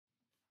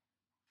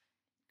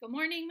Good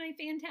morning, my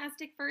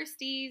fantastic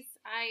firsties.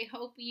 I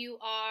hope you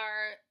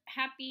are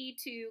happy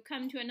to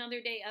come to another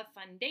day of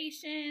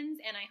Fundations,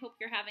 and I hope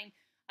you're having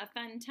a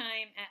fun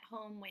time at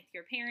home with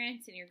your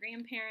parents and your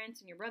grandparents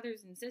and your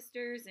brothers and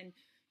sisters and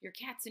your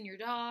cats and your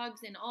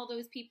dogs and all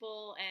those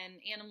people and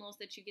animals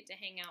that you get to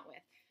hang out with.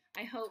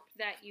 I hope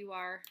that you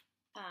are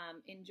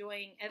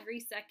enjoying every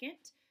second,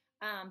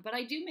 but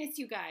I do miss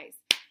you guys.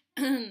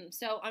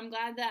 So I'm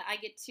glad that I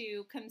get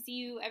to come see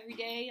you every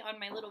day on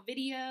my little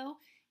video.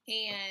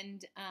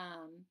 And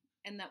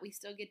that we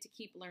still get to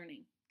keep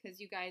learning because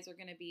you guys are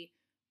going to be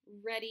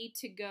ready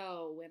to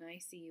go when I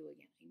see you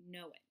again. I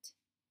know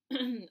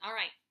it. All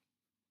right,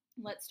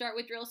 let's start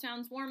with drill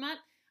sounds warm up.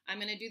 I'm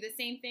going to do the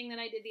same thing that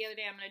I did the other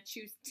day. I'm going to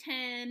choose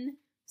 10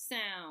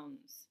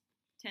 sounds,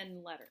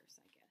 10 letters,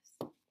 I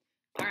guess.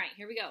 All right,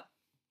 here we go.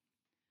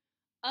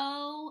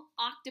 O,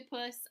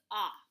 octopus,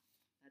 ah.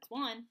 That's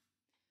 1.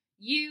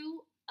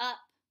 U, up,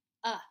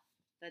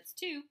 that's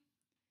 2.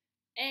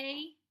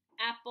 A,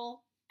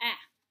 apple, ah,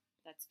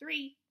 that's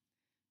 3.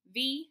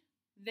 V,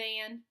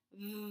 van,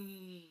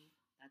 v,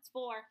 that's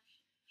 4.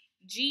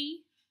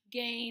 G,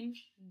 game,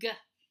 g,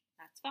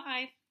 that's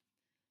 5.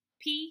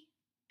 P,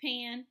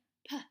 pan,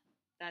 p,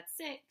 that's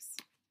 6.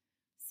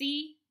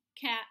 C,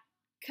 cat,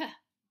 k,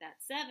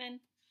 that's 7.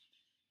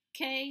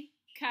 K,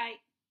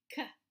 kite,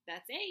 k,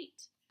 that's 8.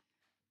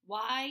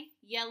 Y,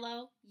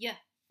 yellow, y,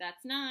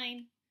 that's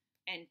 9.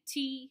 And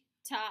T,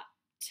 top,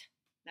 t,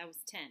 that was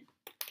 10.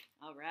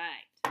 All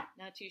right,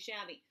 not too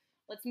shabby.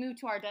 Let's move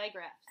to our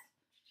digraphs.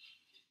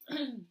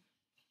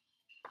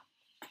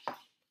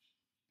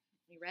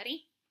 You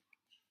ready?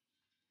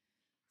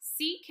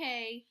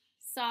 CK,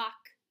 sock,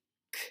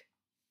 k.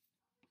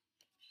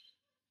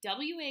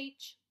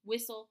 WH,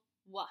 whistle,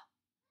 wah.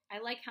 I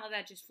like how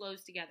that just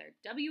flows together.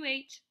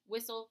 WH,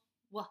 whistle,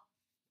 wah.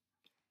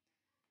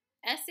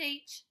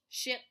 SH,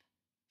 ship,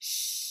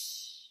 sh.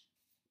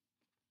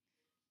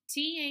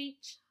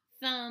 TH,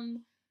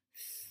 thumb,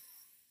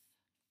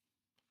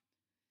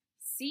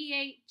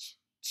 CH,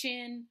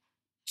 chin,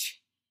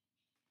 ch.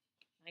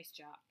 Nice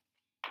job.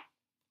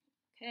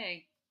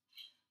 Okay,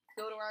 let's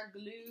go to our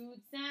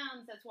glued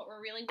sounds. That's what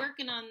we're really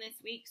working on this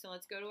week, so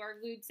let's go to our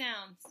glued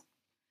sounds.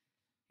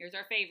 Here's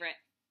our favorite.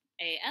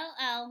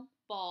 ALL,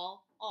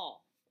 ball,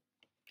 all.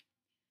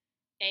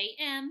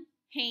 AM,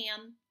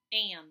 ham,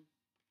 am.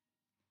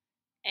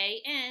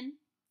 AN,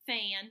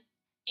 fan,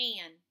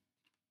 an.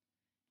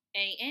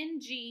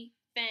 ANG,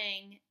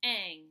 fang,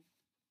 ang.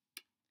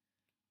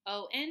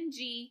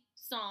 ONG,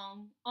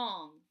 song,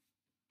 ong.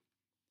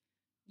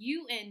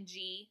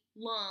 UNG,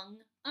 lung,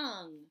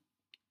 ung.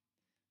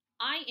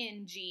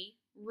 ING,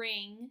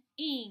 ring,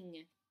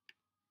 ing.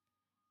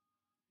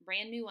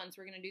 Brand new ones.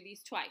 We're going to do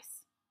these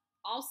twice.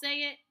 I'll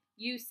say it,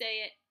 you say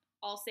it,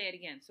 I'll say it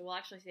again. So we'll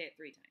actually say it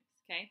 3 times,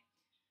 okay?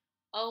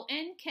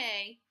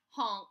 ONK,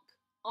 honk,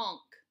 onk.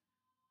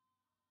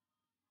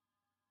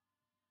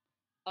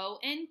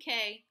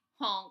 ONK,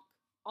 honk,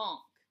 onk.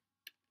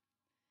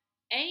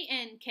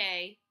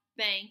 ANK,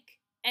 bank,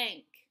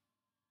 ank.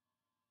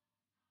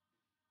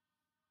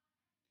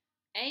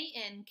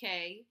 ANK,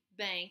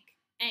 bank,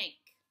 ank.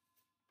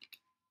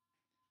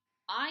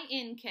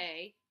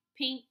 INK,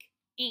 pink,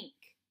 ink.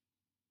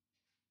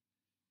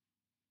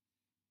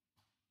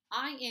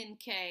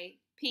 INK,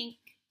 pink,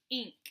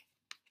 ink.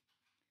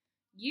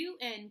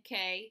 UNK,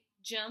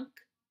 junk,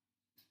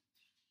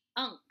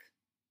 unk.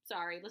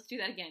 Sorry, let's do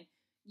that again.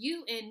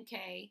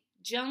 UNK,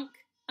 junk,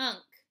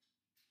 unk.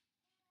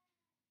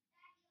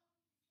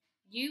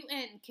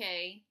 UNK,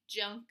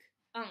 junk,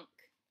 unk.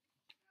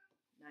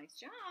 Nice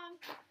job.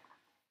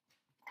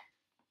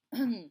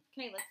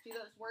 Okay, let's do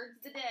those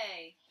words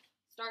today.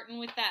 Starting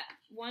with that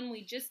one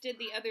we just did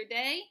the other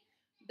day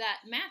that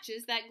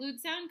matches that glued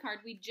sound card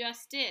we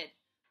just did.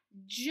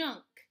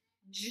 Junk,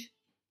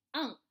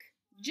 unk,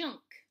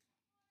 junk.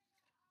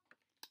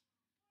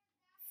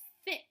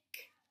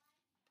 Thick,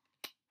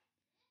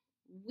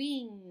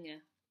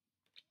 wing,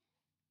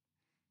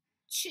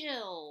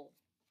 chill.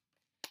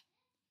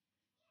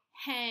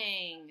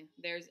 Hang,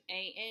 there's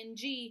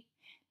ANG,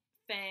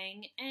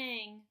 fang,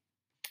 ang.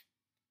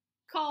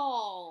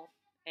 Call,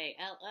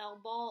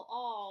 ALL, ball,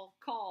 all,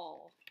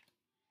 call.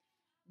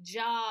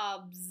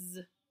 Jobs,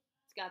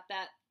 it's got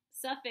that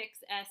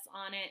suffix S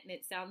on it, and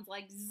it sounds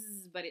like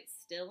Z, but it's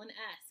still an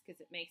S because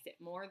it makes it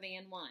more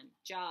than one.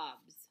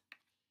 Jobs.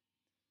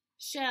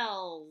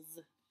 Shells,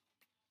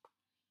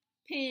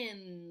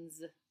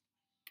 pins.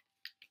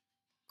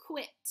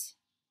 Quit,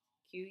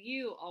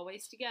 QU,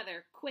 always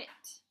together, quit.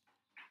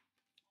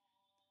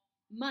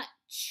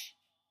 Much.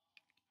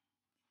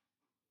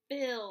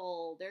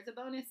 Fill. There's a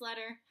bonus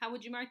letter. How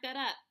would you mark that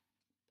up?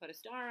 Put a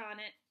star on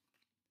it.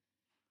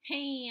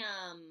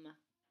 Ham.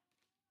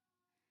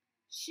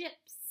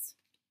 Ships.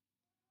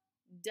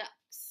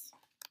 Ducks.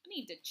 I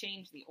need to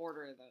change the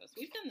order of those.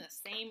 We've done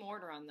the same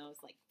order on those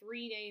like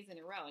 3 days in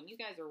a row, and you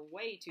guys are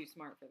way too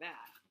smart for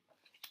that.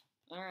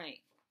 All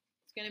right.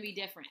 It's going to be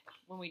different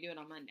when we do it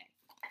on Monday.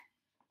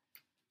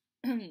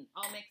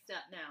 All mixed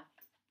up now.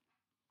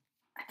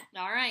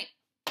 All right.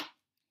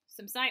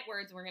 some sight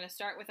words. We're going to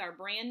start with our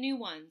brand new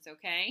ones,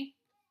 okay?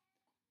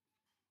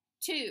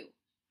 Two.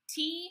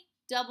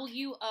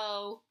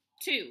 T-W-O,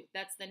 two.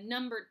 That's the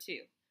number 2.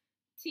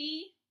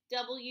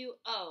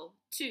 T-W-O,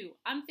 two.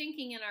 I'm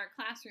thinking in our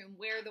classroom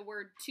where the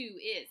word two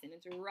is, and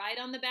it's right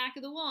on the back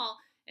of the wall,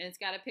 and it's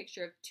got a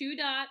picture of 2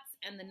 dots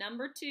and the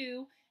number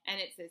 2, and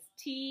it says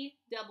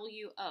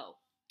T-W-O,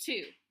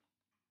 two.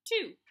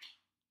 Two.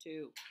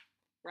 Two.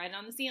 Right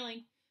on the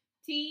ceiling.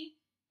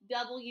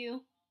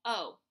 T-W-O,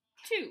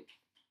 two.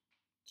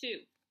 Two.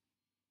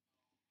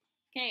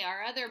 Okay,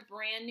 our other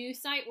brand new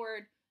sight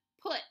word,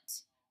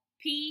 put.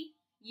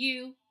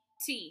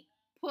 P-U-T.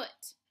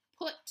 Put.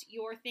 Put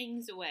your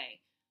things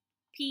away.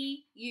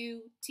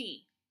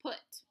 P-U-T.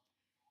 Put.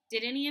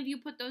 Did any of you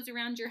put those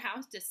around your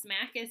house to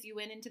smack as you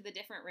went into the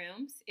different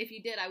rooms? If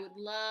you did, I would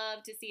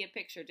love to see a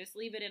picture. Just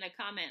leave it in a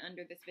comment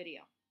under this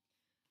video.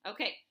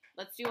 Okay,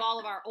 let's do all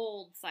of our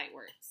old sight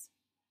words.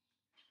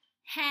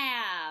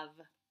 Have.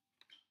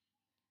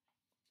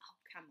 Oh,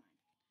 come on.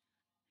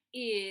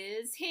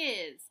 Is,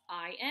 his.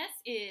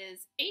 I-S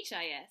is,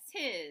 H-I-S,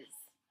 his.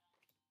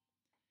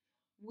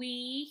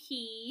 We,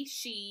 he,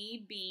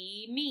 she,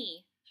 be,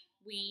 me.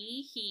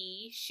 We,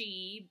 he,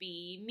 she,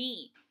 be,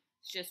 me.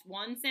 It's just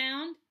one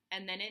sound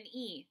and then an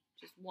E.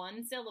 Just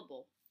one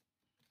syllable.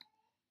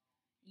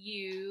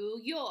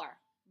 You, your.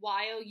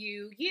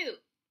 Y-O-U, you.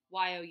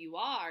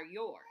 Y-O-U-R,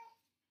 your.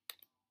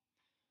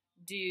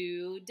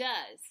 Do,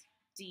 does.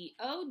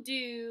 D-O,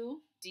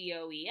 do.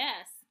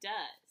 D-O-E-S,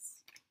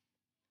 does.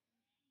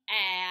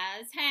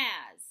 As,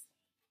 has.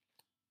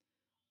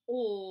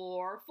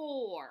 Or,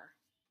 for.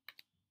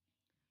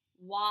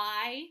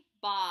 Why,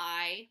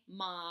 by,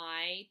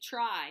 my,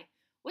 try.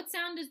 What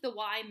sound does the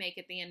Y make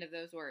at the end of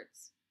those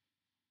words?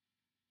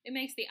 It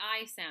makes the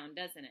I sound,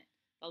 doesn't it?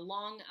 The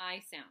long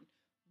I sound.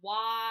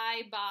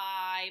 Why,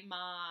 by,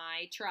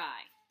 my,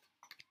 try.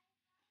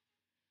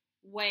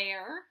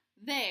 Where,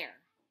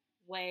 there.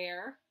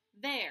 Where,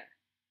 there.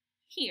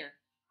 Here.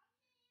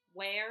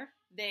 Where,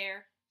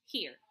 there,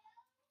 here.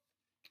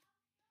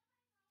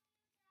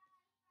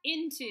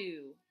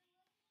 Into.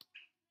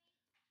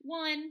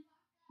 One.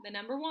 The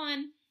number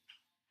 1.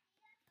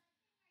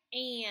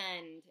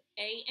 And.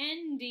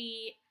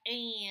 A-N-D.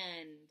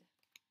 And.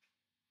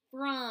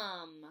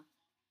 From.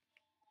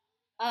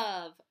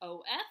 Of.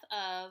 O-F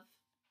of.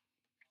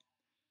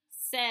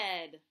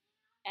 Said.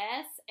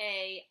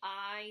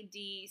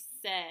 S-A-I-D.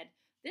 Said.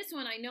 This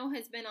one I know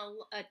has been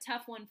a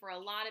tough one for a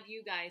lot of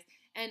you guys.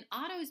 And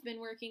Otto's been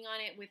working on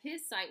it with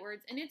his sight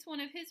words, and it's one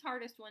of his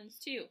hardest ones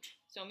too.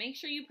 So make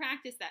sure you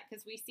practice that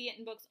because we see it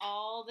in books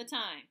all the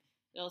time.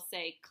 They'll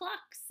say,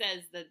 cluck,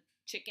 says the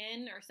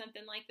chicken, or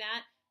something like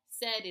that.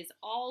 Said is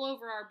all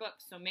over our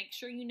books, so make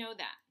sure you know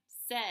that.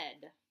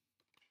 Said.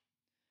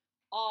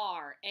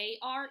 R,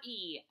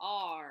 A-R-E,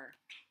 R.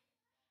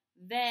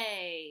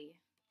 They.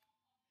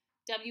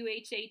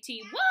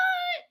 W-H-A-T,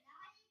 what?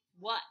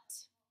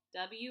 What?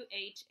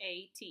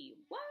 W-H-A-T,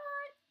 what?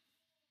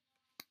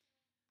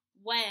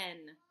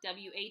 When.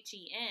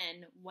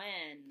 W-H-E-N,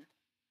 when.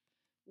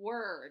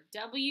 Were.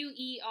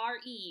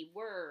 W-E-R-E,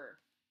 were.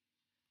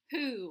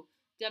 Who.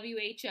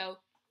 W-H-O,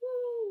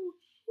 who,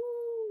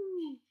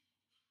 who.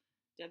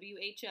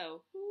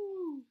 W-H-O,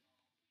 who.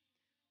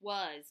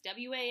 Was.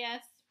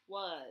 W-A-S,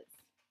 was.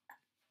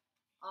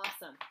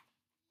 Awesome.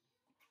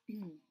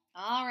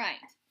 All right.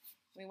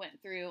 We went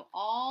through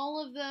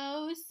all of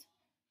those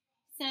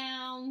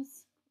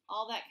sounds,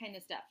 all that kind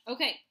of stuff.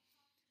 Okay.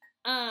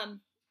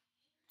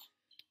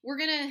 We're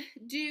going to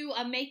do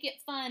a make it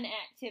fun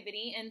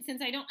activity, and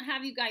since I don't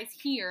have you guys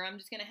here, I'm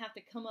just going to have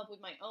to come up with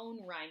my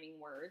own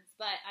rhyming words,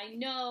 but I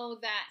know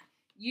that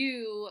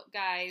you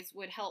guys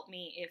would help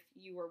me if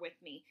you were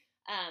with me.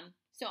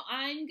 So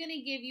I'm going to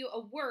give you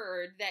a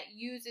word that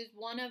uses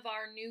one of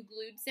our new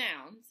glued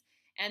sounds,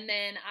 and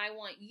then I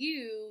want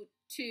you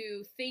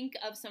to think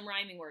of some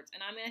rhyming words,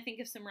 and I'm going to think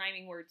of some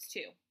rhyming words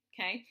too,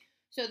 okay?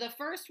 So the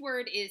first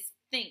word is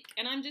think,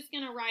 and I'm just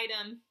going to write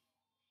them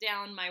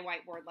down my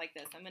whiteboard like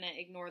this. I'm going to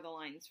ignore the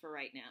lines for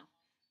right now.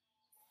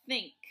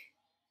 Think.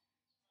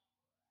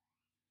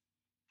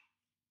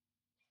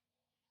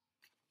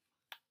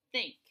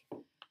 Think.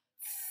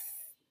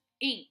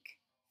 Ink.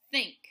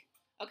 Think.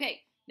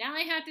 Okay, now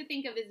I have to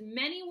think of as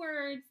many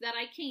words that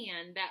I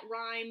can that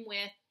rhyme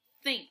with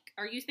think.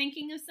 Are you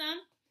thinking of some?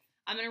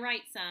 I'm going to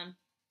write some.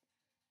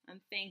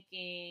 I'm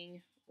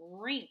thinking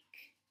rink.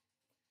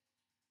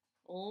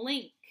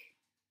 Link.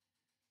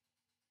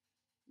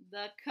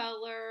 The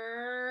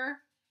color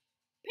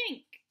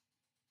pink.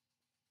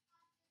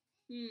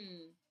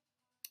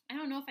 I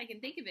don't know if I can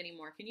think of any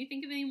more. Can you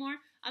think of any more?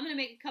 I'm going to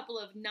make a couple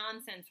of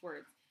nonsense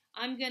words.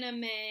 I'm going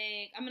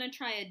to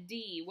try a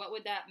D. What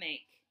would that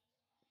make?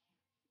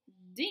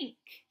 Dink.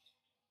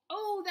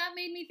 Oh, that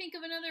made me think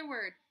of another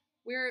word.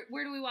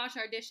 Where do we wash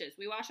our dishes?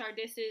 We wash our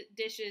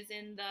dishes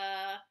in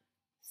the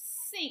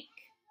sink.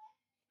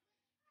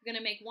 I'm going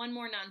to make one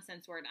more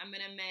nonsense word. I'm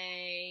going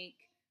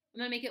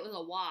to make it with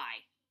a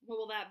Y. What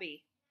will that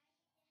be?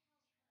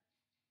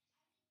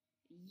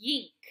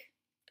 Yink.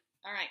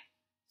 All right.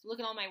 So look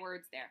at all my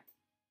words there.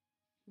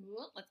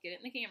 Ooh, let's get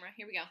it in the camera.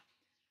 Here we go.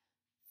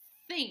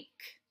 Think,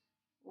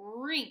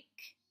 rink,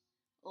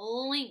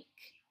 link,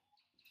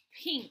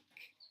 pink,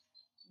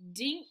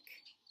 dink,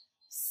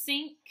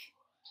 sink,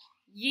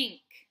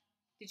 yink.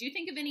 Did you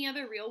think of any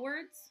other real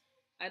words?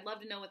 I'd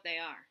love to know what they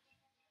are.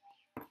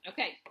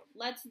 Okay,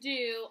 let's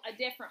do a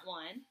different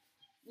one.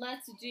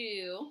 Let's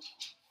do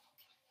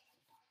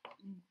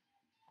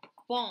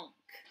bonk.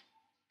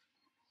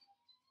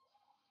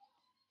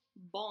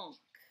 Bonk.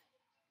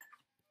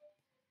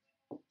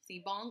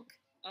 See, bonk,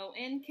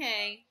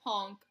 O-N-K,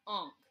 honk,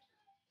 onk.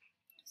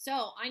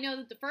 So I know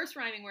that the first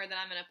rhyming word that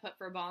I'm going to put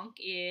for bonk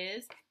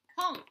is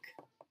honk.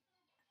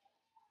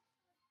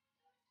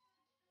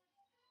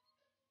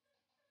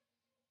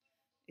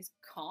 Is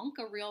conk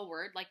a real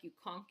word, like you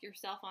conk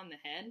yourself on the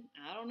head?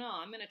 I don't know.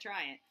 I'm going to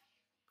try it.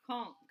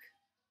 Conk.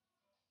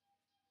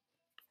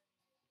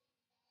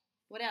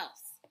 What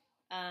else?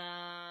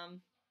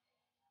 I'm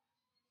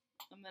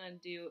going to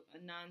do a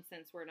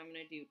nonsense word. I'm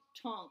going to do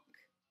tonk.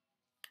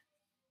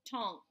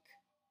 Tonk.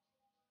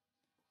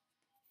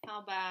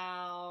 How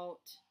about,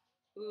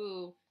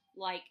 ooh,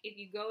 like if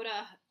you go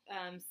to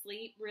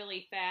sleep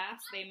really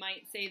fast, they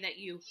might say that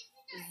you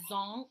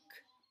zonk.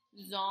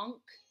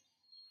 Zonk.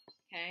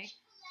 Okay.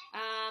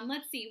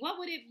 Let's see. What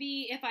would it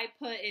be if I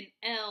put an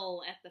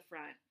L at the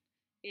front?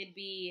 It'd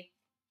be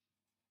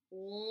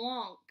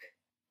lonk.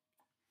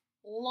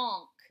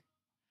 Lonk.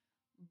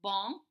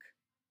 Bonk.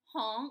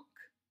 Honk.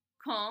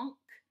 Conk.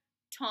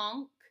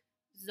 Tonk.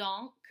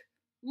 Zonk.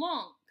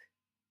 Lonk.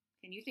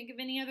 Can you think of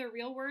any other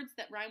real words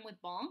that rhyme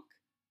with bonk?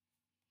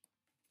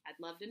 I'd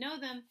love to know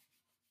them.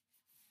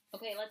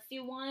 Okay, let's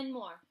do one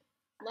more.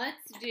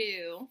 Let's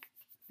do,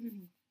 here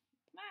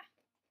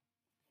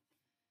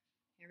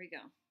we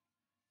go.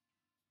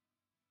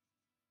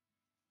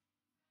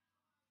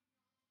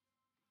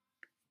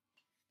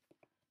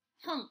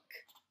 Hunk.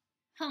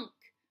 Hunk.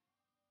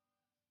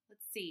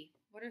 Let's see.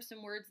 What are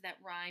some words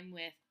that rhyme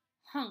with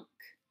hunk?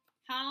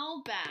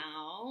 How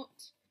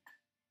about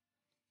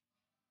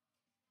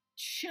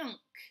chunk?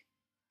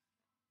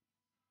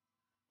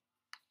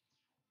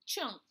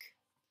 Chunk.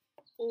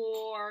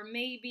 Or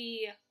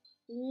maybe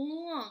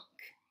lunk.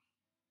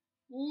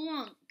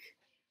 Lunk.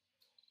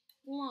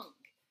 Lunk.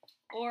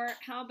 Or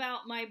how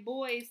about my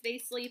boys, they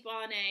sleep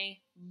on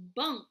a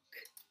bunk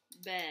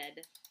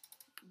bed.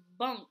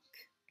 Bunk.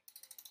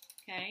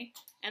 Okay?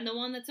 And the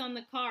one that's on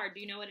the card,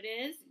 do you know what it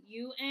is?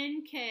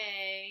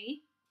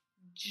 U-N-K,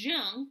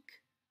 junk,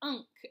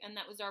 unk. And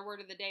that was our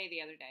word of the day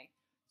the other day.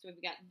 So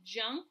we've got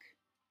junk,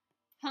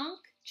 hunk,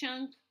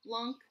 chunk,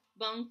 lunk,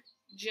 bunk,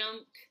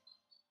 junk.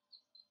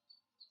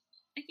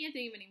 I can't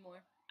think of any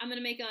more. I'm going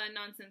to make a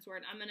nonsense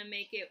word. I'm going to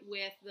make it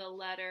with the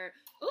letter,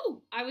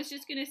 ooh, I was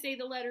just going to say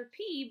the letter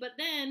P, but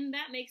then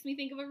that makes me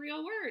think of a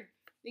real word,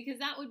 because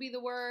that would be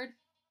the word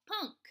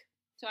punk.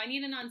 So I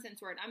need a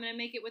nonsense word. I'm going to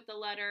make it with the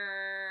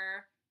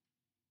letter,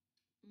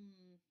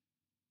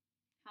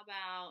 how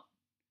about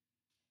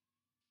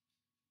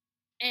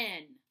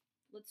N?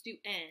 Let's do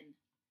N.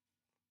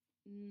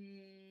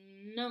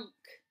 Nunk.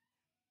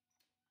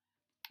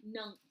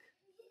 Nunk.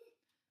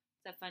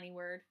 It's a funny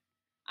word.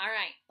 All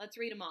right, let's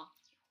read them all.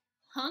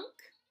 Hunk,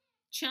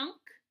 chunk,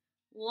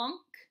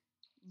 lunk,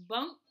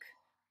 bunk,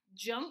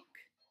 junk,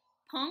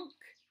 punk,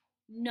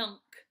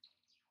 nunk.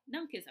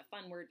 Nunk is a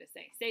fun word to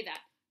say. Say that.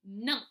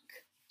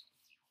 Nunk.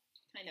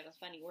 Kind of a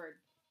funny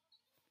word.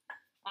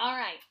 All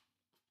right.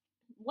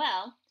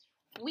 Well,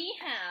 we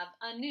have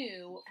a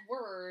new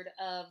word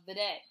of the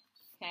day.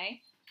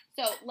 Okay?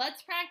 So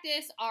let's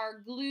practice our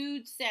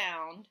glued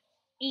sound,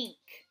 ink.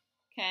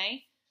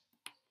 Okay?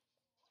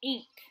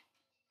 Ink.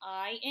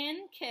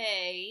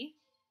 I-N-K,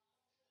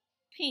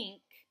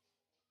 pink,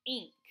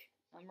 ink.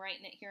 I'm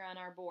writing it here on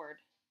our board.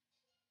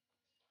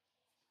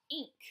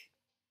 Ink.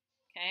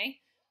 Okay?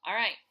 All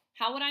right.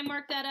 How would I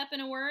mark that up in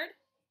a word?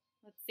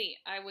 Let's see.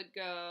 I would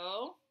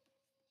go,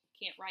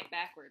 can't write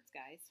backwards,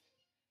 guys.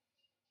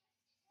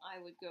 I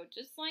would go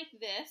just like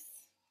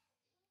this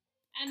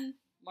and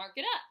mark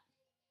it up.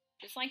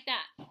 Just like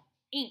that.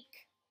 Ink.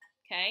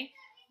 Okay?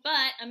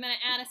 But I'm going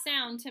to add a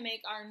sound to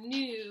make our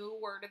new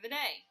word of the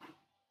day.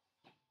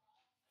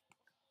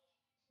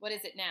 What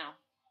is it now?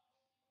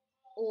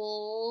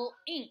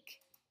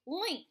 Ink.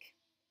 Link.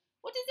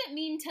 What does it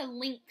mean to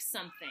link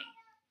something?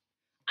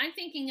 I'm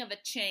thinking of a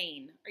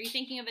chain. Are you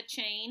thinking of a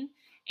chain?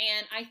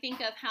 And I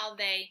think of how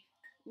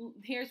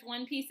here's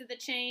one piece of the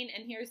chain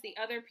and here's the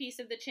other piece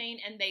of the chain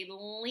and they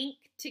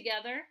link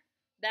together.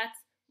 That's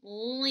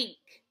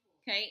link.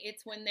 Okay?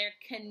 It's when they're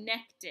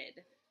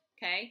connected.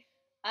 Okay?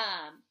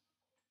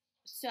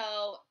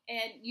 So,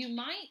 and you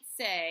might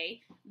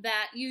say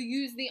that you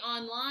use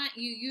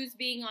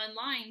being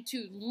online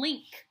to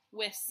link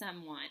with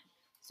someone.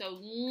 So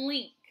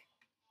link,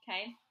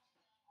 okay?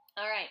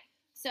 All right,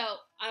 so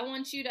I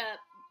want you to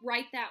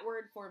write that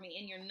word for me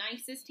in your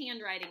nicest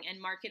handwriting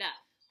and mark it up.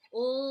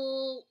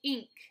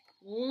 Ink,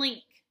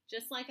 link,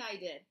 just like I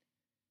did.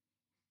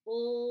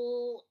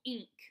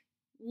 Ink,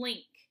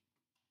 link,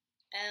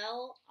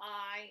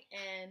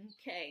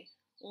 L-I-N-K,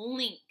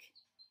 link.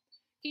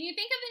 Can you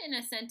think of it in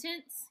a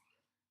sentence?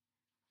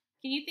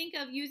 Can you think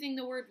of using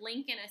the word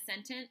link in a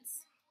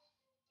sentence?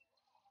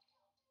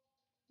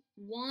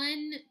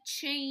 One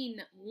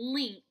chain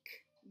link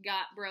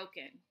got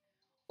broken.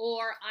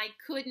 Or I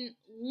couldn't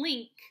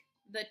link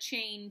the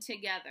chain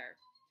together.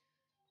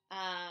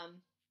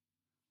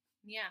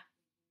 Yeah,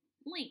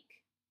 link.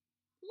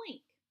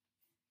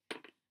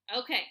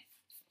 Okay.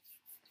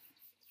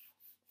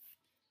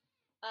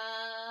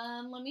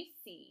 Let me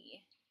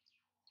see.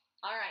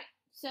 All right.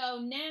 So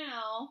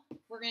now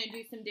we're going to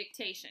do some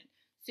dictation.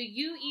 So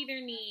you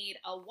either need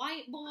a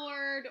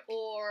whiteboard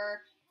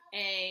or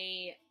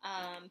a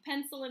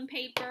pencil and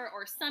paper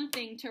or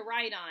something to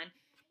write on.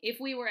 If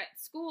we were at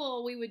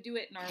school, we would do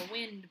it in our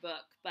wind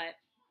book, but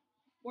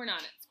we're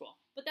not at school.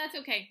 But that's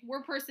okay.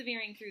 We're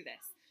persevering through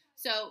this.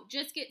 So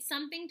just get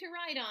something to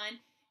write on,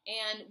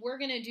 and we're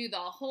going to do the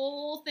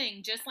whole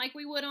thing just like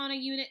we would on a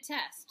unit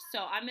test.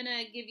 So I'm going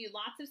to give you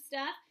lots of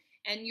stuff,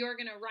 and you're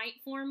going to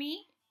write for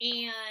me,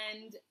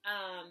 and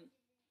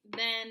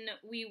then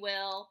we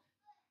will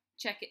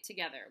check it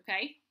together,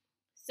 okay?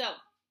 So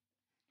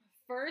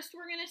first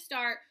we're going to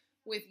start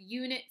with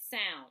unit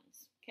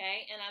sounds,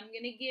 okay? And I'm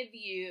going to give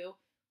you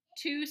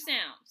 2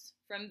 sounds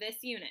from this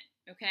unit,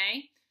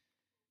 okay?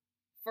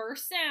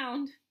 First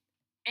sound,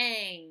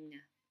 ang,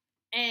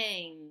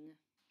 ang.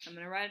 I'm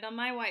going to write it on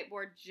my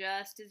whiteboard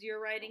just as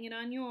you're writing it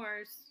on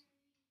yours.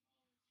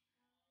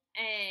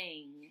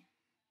 Ang.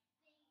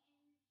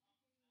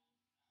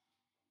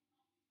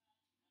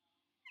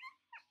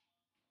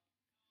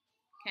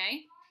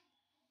 Okay?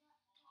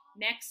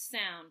 Next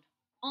sound,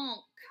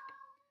 onk,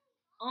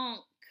 onk.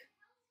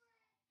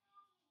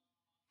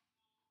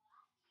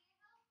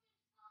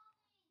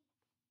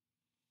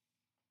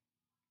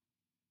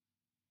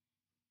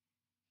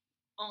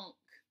 Onk.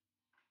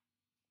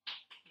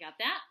 Got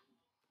that?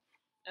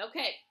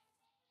 Okay.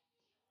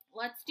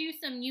 Let's do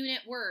some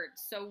unit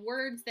words. So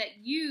words that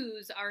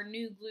use our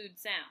new glued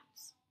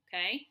sounds.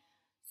 Okay?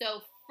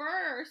 So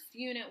first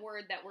unit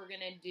word that we're going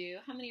to do,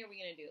 how many are we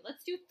going to do?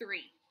 Let's do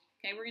 3.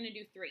 Okay, we're going to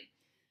do 3.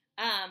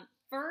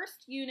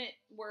 First unit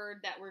word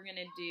that we're going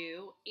to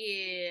do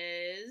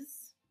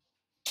is,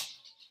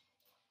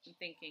 I'm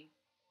thinking,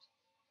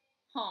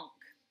 honk,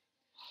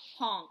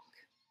 honk.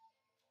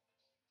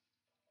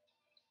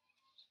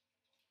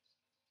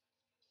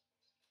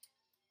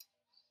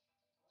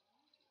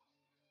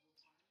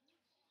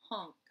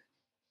 Honk.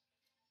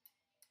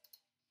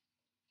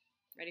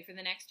 Ready for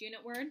the next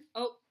unit word?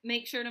 Oh,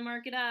 make sure to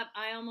mark it up.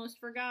 I almost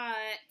forgot.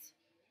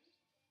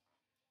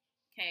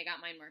 Okay, I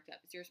got mine marked up.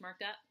 Is yours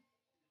marked up?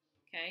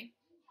 Okay.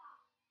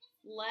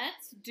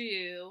 Let's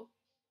do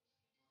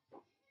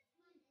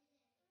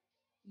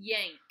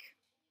yank.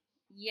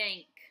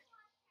 Yank.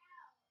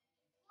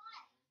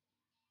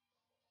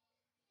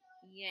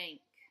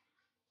 Yank.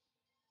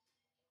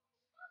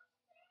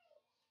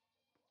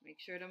 Make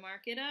sure to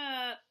mark it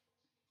up.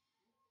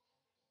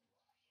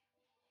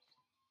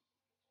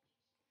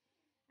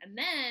 And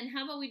then,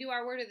 how about we do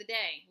our word of the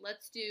day?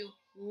 Let's do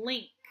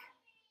link.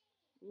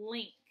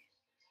 Link.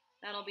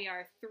 That'll be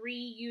our 3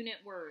 unit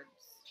words.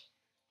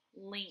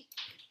 Link.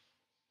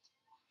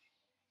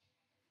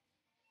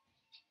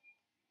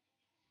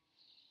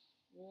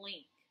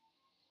 Link.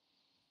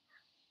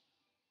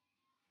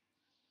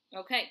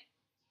 Okay.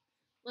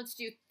 Let's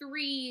do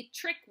 3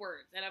 trick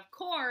words. And of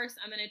course,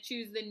 I'm going to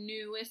choose the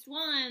newest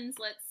ones.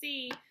 Let's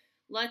see.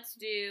 Let's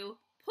do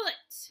put.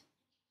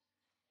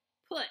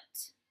 Put.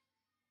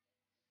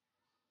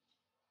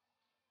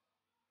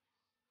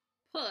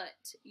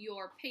 Put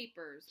your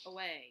papers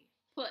away.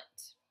 Put.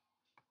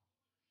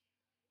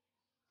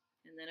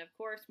 And then, of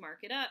course, mark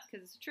it up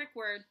because it's a trick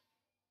word.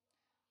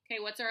 Okay,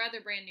 what's our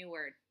other brand new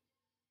word?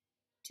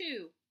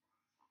 To.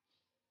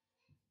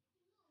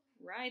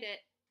 Write it.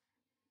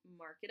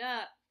 Mark it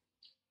up.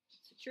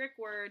 It's a trick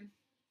word.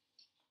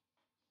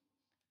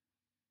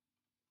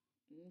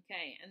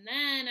 Okay, and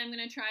then I'm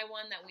going to try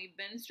one that we've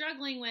been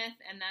struggling with,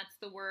 and that's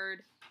the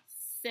word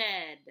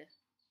said.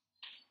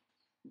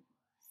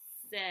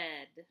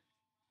 Said.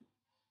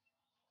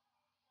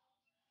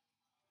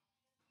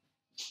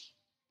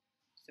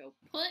 So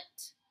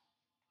put,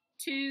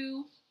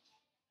 to,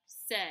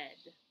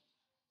 said.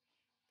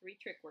 3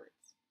 trick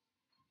words.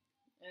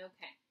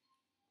 Okay.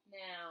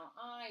 Now,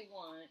 I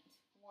want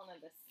one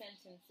of the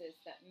sentences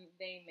that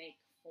they make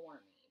for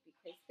me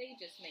because they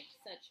just make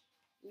such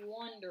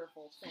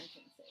wonderful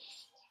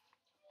sentences.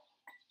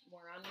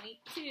 We're on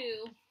week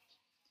 2.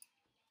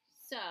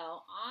 So,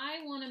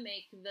 I want to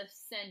make the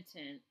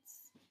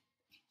sentence,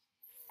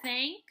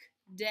 thank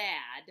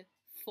Dad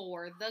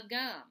for the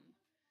gum.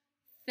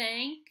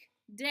 Thank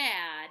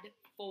Dad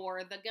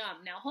for the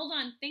gum. Now, hold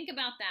on. Think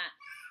about that.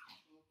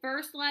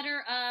 First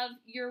letter of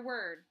your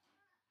word,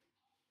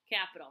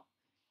 capital.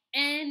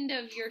 End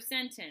of your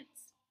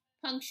sentence,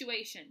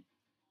 punctuation.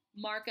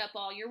 Mark up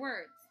all your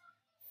words.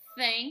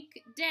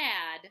 Thank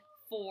Dad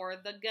for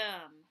the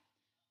gum.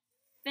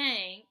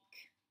 Thank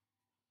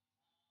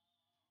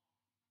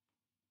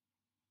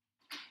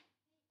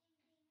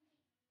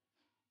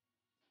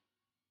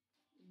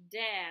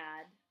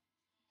Dad.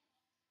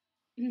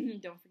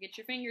 Don't forget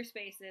your finger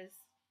spaces.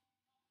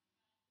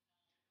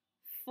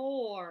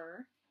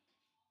 for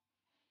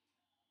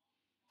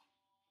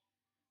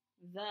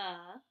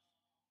the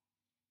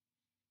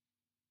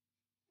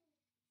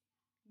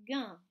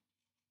gum.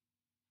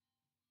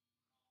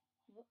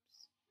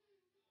 Whoops.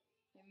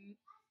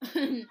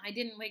 I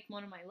didn't make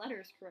one of my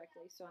letters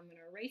correctly, so I'm going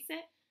to erase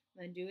it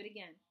and then do it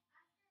again.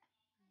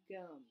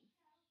 Gum.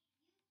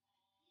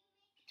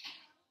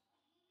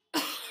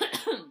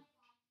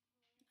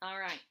 All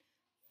right.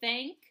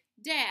 Thank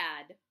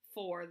Dad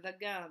for the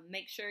gum.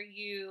 Make sure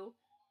you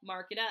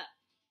mark it up.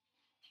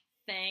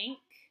 Thank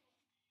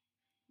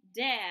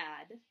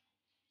Dad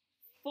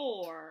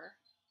for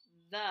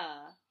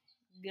the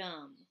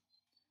gum.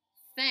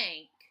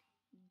 Thank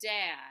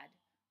Dad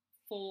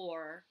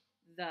for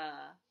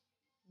the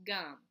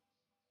gum.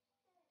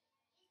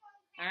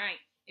 All right.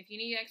 If you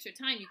need extra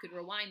time, you could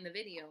rewind the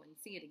video and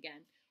see it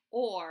again.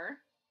 Or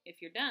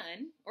if you're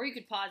done, or you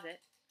could pause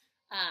it.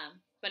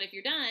 But if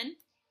you're done,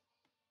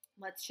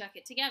 let's check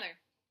it together.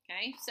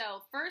 Okay,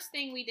 so first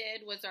thing we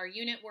did was our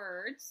unit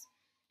words,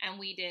 and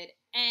we did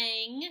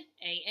ang,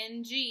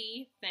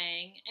 A-N-G,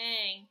 thang,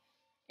 ang,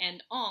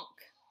 and onk,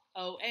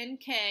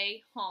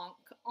 O-N-K, honk,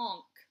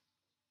 onk.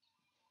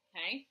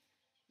 Okay,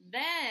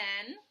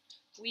 then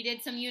we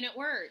did some unit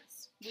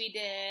words. We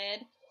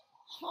did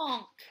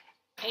honk,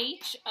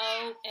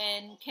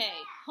 H-O-N-K,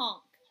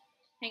 honk.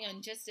 Hang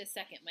on just a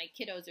second, my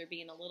kiddos are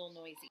being a little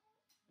noisy.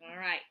 All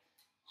right,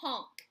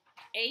 honk,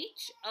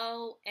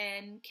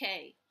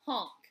 H-O-N-K,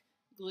 honk.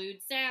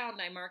 Glued sound,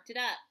 I marked it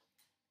up.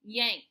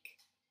 Yank,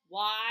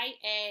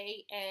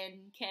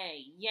 Y-A-N-K,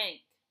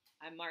 yank.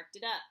 I marked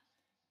it up.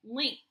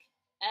 Link,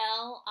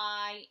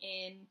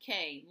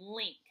 L-I-N-K,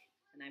 link.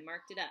 And I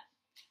marked it up.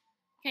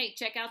 Okay,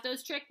 check out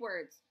those trick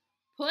words.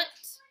 Put,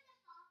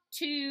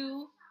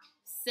 to,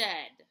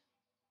 said.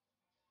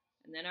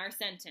 And then our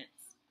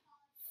sentence.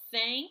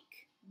 Thank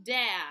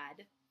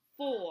Dad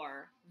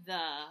for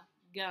the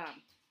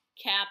gum.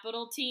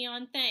 Capital T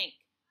on thank.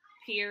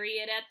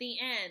 Period at the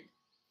end.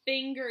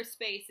 Finger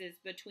spaces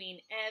between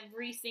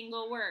every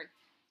single word.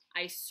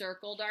 I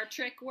circled our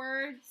trick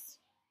words.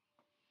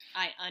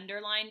 I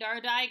underlined our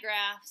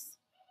digraphs.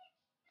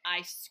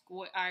 I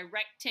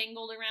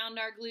rectangled around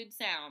our glued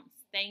sounds.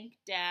 Thank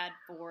Dad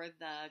for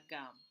the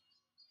gum.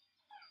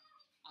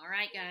 All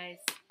right, guys.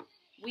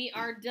 We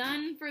are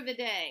done for the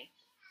day.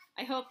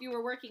 I hope you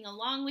were working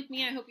along with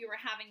me. I hope you were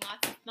having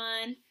lots of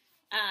fun.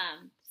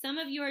 Some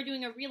of you are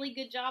doing a really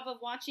good job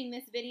of watching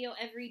this video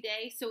every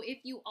day. So if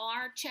you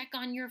are, check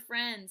on your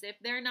friends. If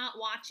they're not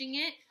watching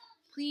it,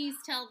 please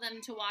tell them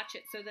to watch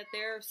it so that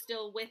they're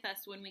still with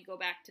us when we go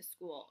back to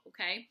school,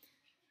 okay?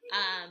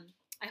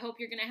 I hope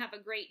you're going to have a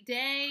great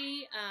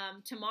day.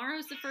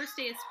 Tomorrow's the first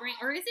day of spring.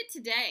 Or is it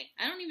today?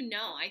 I don't even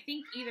know. I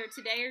think either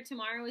today or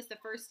tomorrow is the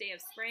first day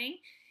of spring.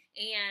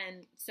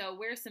 And so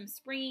wear some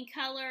springy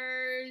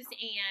colors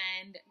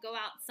and go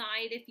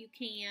outside if you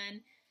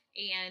can.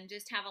 And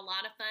just have a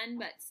lot of fun,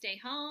 but stay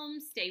home,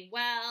 stay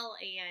well,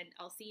 and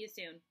I'll see you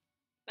soon.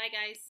 Bye, guys.